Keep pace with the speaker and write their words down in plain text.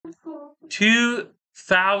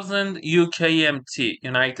2000 UKMT,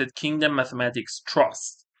 United Kingdom Mathematics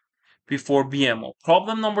Trust, before BMO.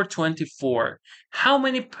 Problem number 24. How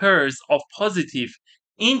many pairs of positive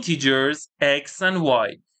integers x and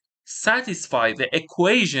y satisfy the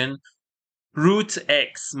equation root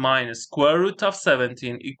x minus square root of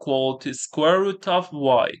 17 equal to square root of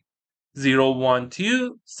y? 0, 1,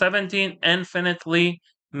 2, 17, infinitely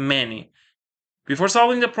many. Before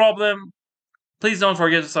solving the problem, please don't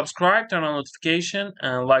forget to subscribe, turn on notification,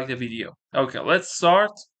 and like the video. Okay, let's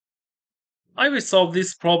start. I will solve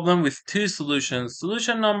this problem with two solutions.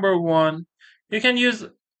 Solution number one, you can use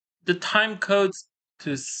the time codes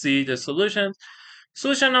to see the solutions.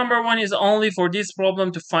 Solution number one is only for this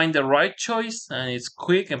problem to find the right choice, and it's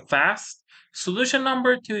quick and fast. Solution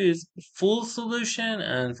number two is full solution,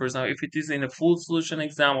 and for example, if it is in a full solution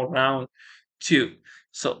exam or round 2.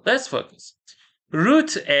 So let's focus.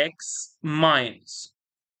 Root x minus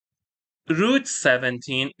root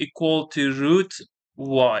 17 equal to root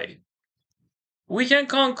y. We can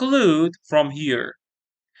conclude from here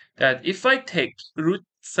that if I take root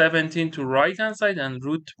 17 to right hand side and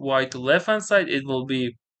root y to left hand side, it will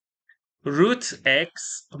be root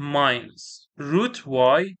x minus root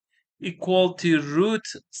y equal to root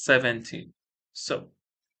 17. So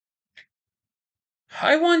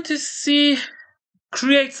I want to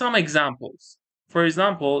create some examples. For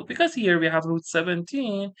example, because here we have root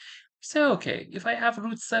 17, so okay, if I have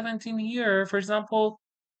root 17 here, for example,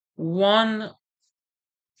 1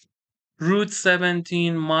 root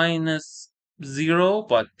 17 minus 0,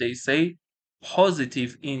 but they say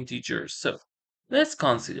positive integers. So let's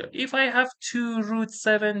consider if I have 2 root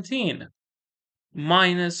 17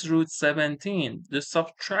 minus root 17, the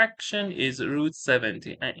subtraction is root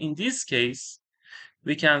 17. And in this case,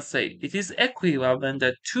 we can say it is equivalent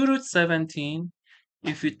that 2 root 17,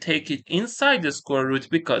 if you take it inside the square root,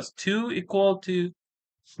 because 2 equal to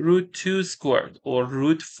root 2 squared or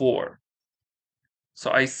root 4. So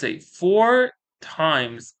I say 4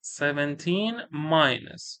 times 17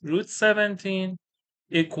 minus root 17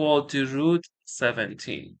 equal to root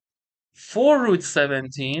 17. 4 root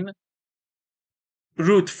 17,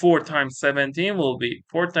 root 4 times 17 will be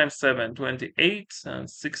 4 times 7, 28, and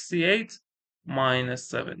 68 minus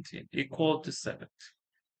 17 equal to 70.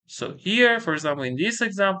 So here, for example, in this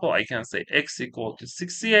example, I can say x equal to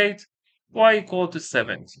 68, y equal to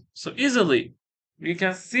 70. So easily, we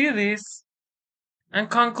can see this and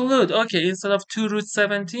conclude, okay, instead of 2 root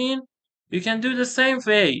 17, you can do the same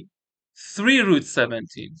way, 3 root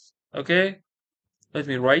 17, okay? Let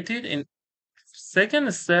me write it. In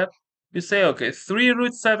second step, you say, okay, 3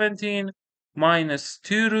 root 17 minus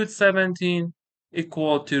 2 root 17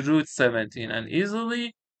 equal to root 17. And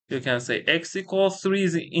easily, you can say x equals 3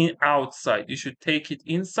 is in outside. You should take it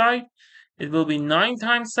inside. It will be 9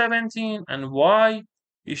 times 17. And y,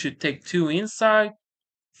 you should take 2 inside.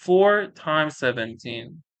 4 times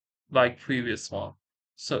 17, like previous one.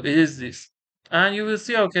 So it is this. And you will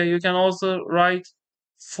see, okay, you can also write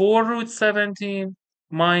 4 root 17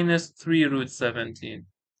 minus 3 root 17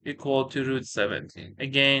 equal to root 17.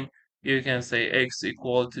 Again, you can say x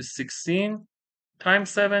equal to 16 times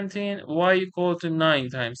 17, y equal to 9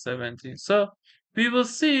 times 17. So we will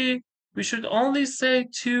see we should only say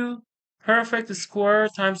 2 perfect square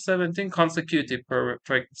times 17 consecutive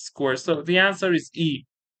perfect square. So the answer is E.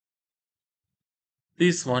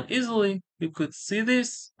 This one easily, you could see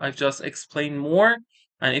this. I've just explained more.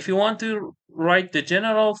 And if you want to write the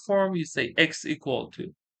general form, you say x equal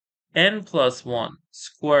to n plus 1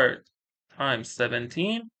 squared times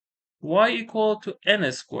 17, y equal to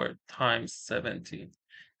n squared times 17.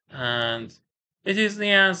 And it is the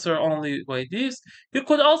answer only by this. You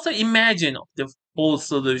could also imagine the full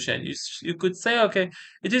solution. You could say, okay,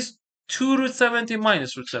 it is 2 root 17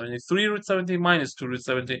 minus root 17, 3 root 17 minus 2 root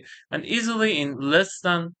 17, and easily in less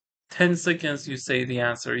than 10 seconds you say the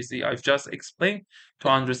answer is the I've just explained to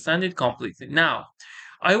understand it completely. Now,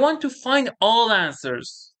 I want to find all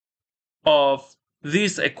answers of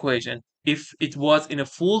this equation if it was in a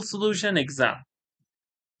full solution exam.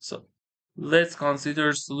 So let's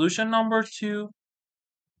consider solution number 2.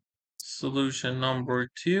 Solution number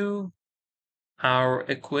 2, our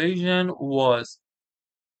equation was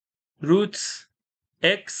root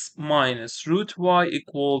x minus root y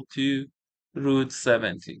equal to root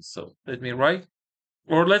 17. So let me write,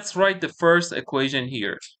 or let's write the first equation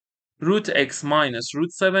here. Root x minus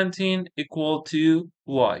root 17 equal to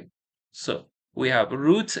y. So we have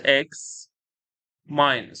root x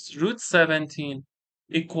minus root 17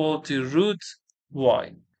 equal to root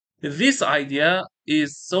y. This idea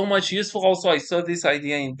is so much useful. Also, I saw this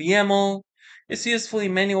idea in BMO. It's useful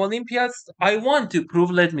in many Olympiads. I want to prove,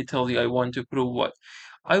 let me tell you, I want to prove what?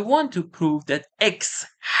 I want to prove that x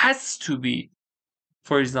has to be,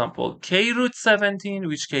 for example, k root 17,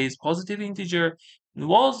 which k is positive integer,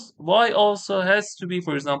 was y also has to be,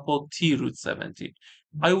 for example, t root 17.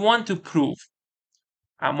 I want to prove.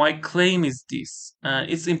 My claim is this.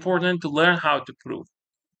 It's important to learn how to prove.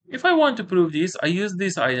 If I want to prove this, I use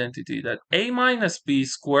this identity that a minus b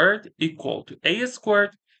squared equal to a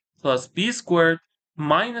squared plus b squared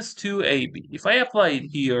minus 2ab. If I apply it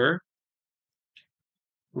here,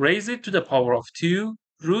 raise it to the power of 2,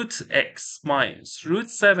 root x minus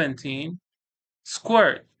root 17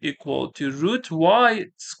 squared equal to root y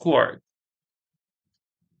squared.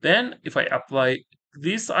 Then if I apply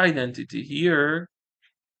this identity here,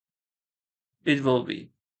 it will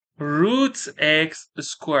be root x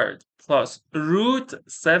squared plus root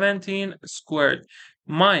 17 squared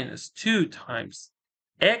minus 2 times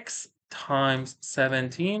x times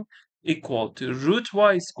 17 equal to root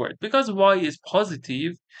y squared. Because y is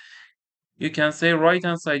positive, you can say right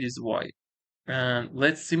hand side is y. And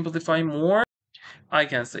let's simplify more. I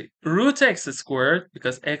can say root x squared,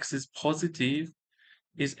 because x is positive,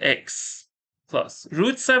 is x plus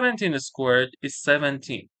root 17 squared is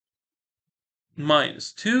 17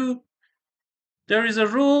 minus 2. There is a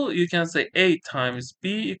rule, you can say a times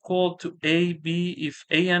b equal to ab if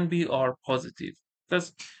a and b are positive.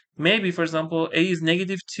 Because maybe, for example, a is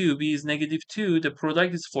 -2, b is -2, the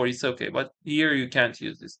product is 4, it's okay, but here you can't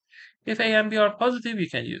use this. If a and b are positive, you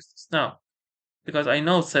can use this. Now, because I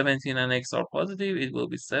know 17 and x are positive, it will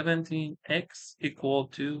be 17x equal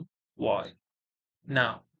to y.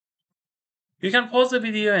 Now, you can pause the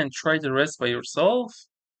video and try the rest by yourself.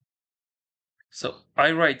 So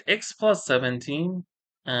I write x plus 17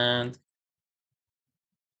 and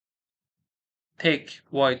take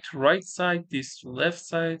y to right side, this to left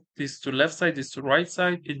side, this to left side, this to right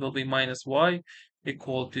side. It will be minus y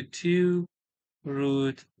equal to 2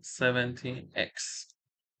 root 17x.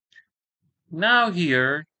 Now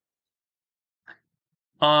here,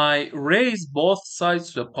 I raise both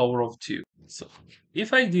sides to the power of 2. So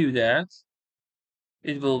if I do that,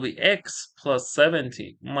 it will be x plus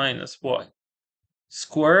 17 minus y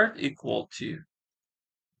squared equal to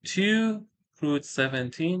 2 root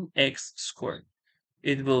 17x squared.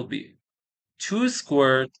 It will be 2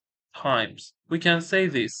 squared times, we can say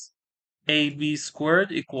this, ab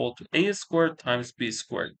squared equal to a squared times b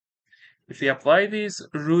squared. If we apply this,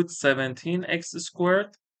 root 17x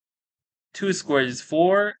squared, 2 squared is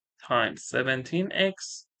 4 times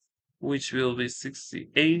 17x, which will be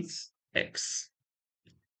 68x.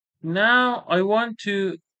 Now I want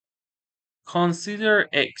to consider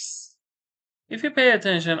x. If you pay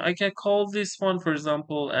attention, I can call this one, for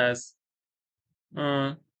example, as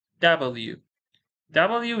w.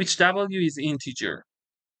 Which w is integer.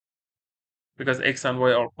 Because x and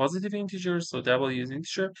y are positive integers, so w is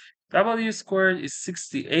integer. W squared is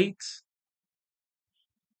 68x.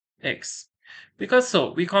 Because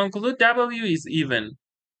so, we conclude w is even.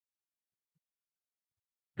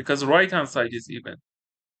 Because right hand side is even.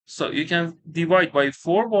 So you can divide by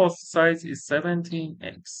 4, both sides is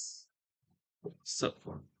 17x. So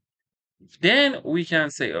then we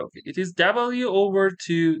can say, okay, it is w over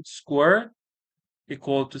 2 squared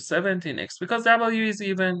equal to 17x. Because w is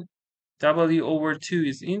even, w over 2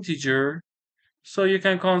 is integer. So you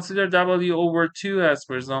can consider w over 2 as,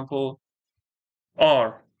 for example,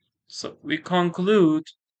 r. So we conclude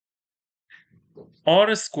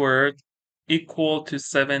r squared equal to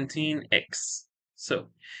 17x.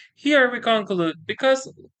 So here we conclude, because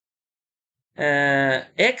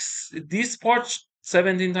x, this part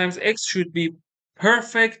 17 times x should be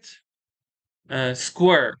perfect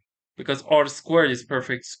square, because r squared is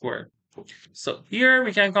perfect square. So here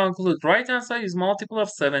we can conclude right hand side is multiple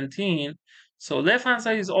of 17. So left hand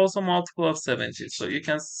side is also multiple of 17. So you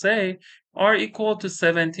can say r equal to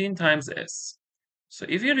 17 times s. So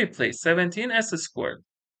if you replace 17s squared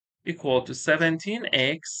equal to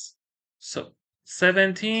 17x, so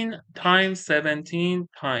 17 times 17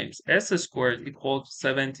 times s squared equal to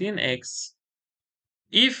 17x.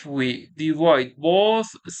 If we divide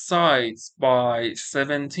both sides by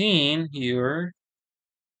 17 here,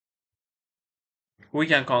 we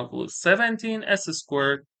can conclude 17s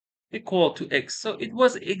squared equal to x. So it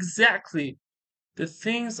was exactly the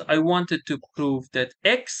things I wanted to prove, that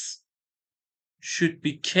x should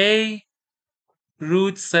be k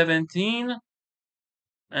root 17.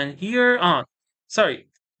 And here,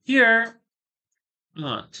 here,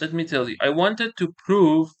 let me tell you, I wanted to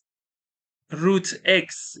prove root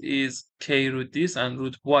x is k root this and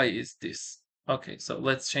root y is this. Okay, so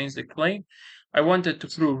let's change the claim. I wanted to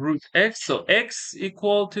prove root x, so x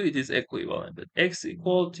equal to, it is equivalent, but x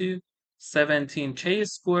equal to 17k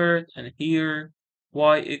squared, and here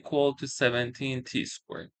y equal to 17t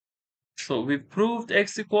squared. So we proved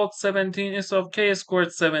x equal to 17 instead of k squared,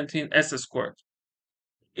 17s squared.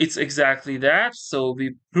 It's exactly that, so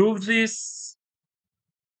we proved this.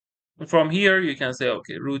 From here, you can say,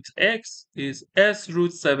 okay, root x is s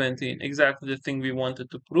root 17, exactly the thing we wanted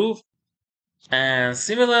to prove. And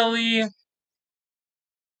similarly,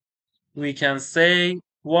 we can say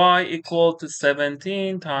y equal to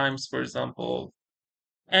 17 times, for example,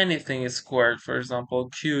 anything is squared, for example,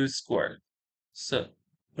 q squared. So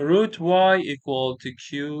root y equal to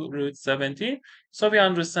q root 17. So we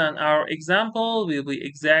understand our example will be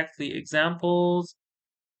exactly examples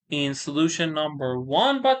in solution number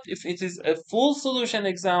 1. But if it is a full solution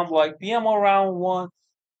example like PMO round 1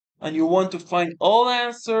 and you want to find all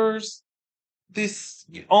answers, this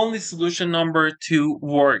only solution number 2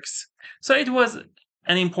 works. So it was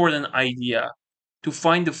an important idea to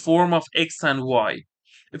find the form of x and y.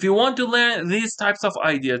 If you want to learn these types of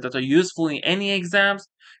ideas that are useful in any exams,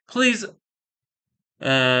 please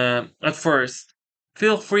at first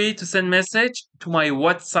feel free to send message to my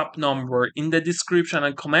WhatsApp number in the description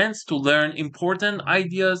and comments to learn important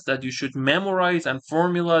ideas that you should memorize and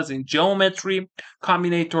formulas in geometry,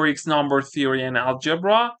 combinatorics, number theory, and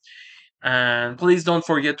algebra. And please don't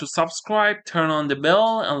forget to subscribe, turn on the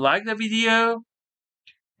bell, and like the video.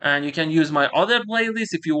 And you can use my other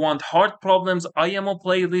playlist if you want hard problems. IMO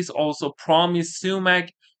playlist, also promise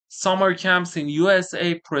sumac summer camps in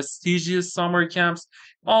USA, prestigious summer camps.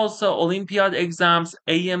 Also Olympiad exams,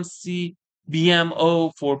 AMC,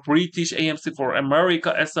 BMO for British, AMC for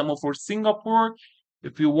America, SMO for Singapore.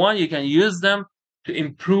 If you want, you can use them to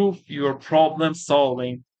improve your problem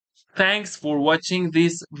solving. Thanks for watching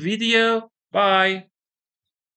this video. Bye.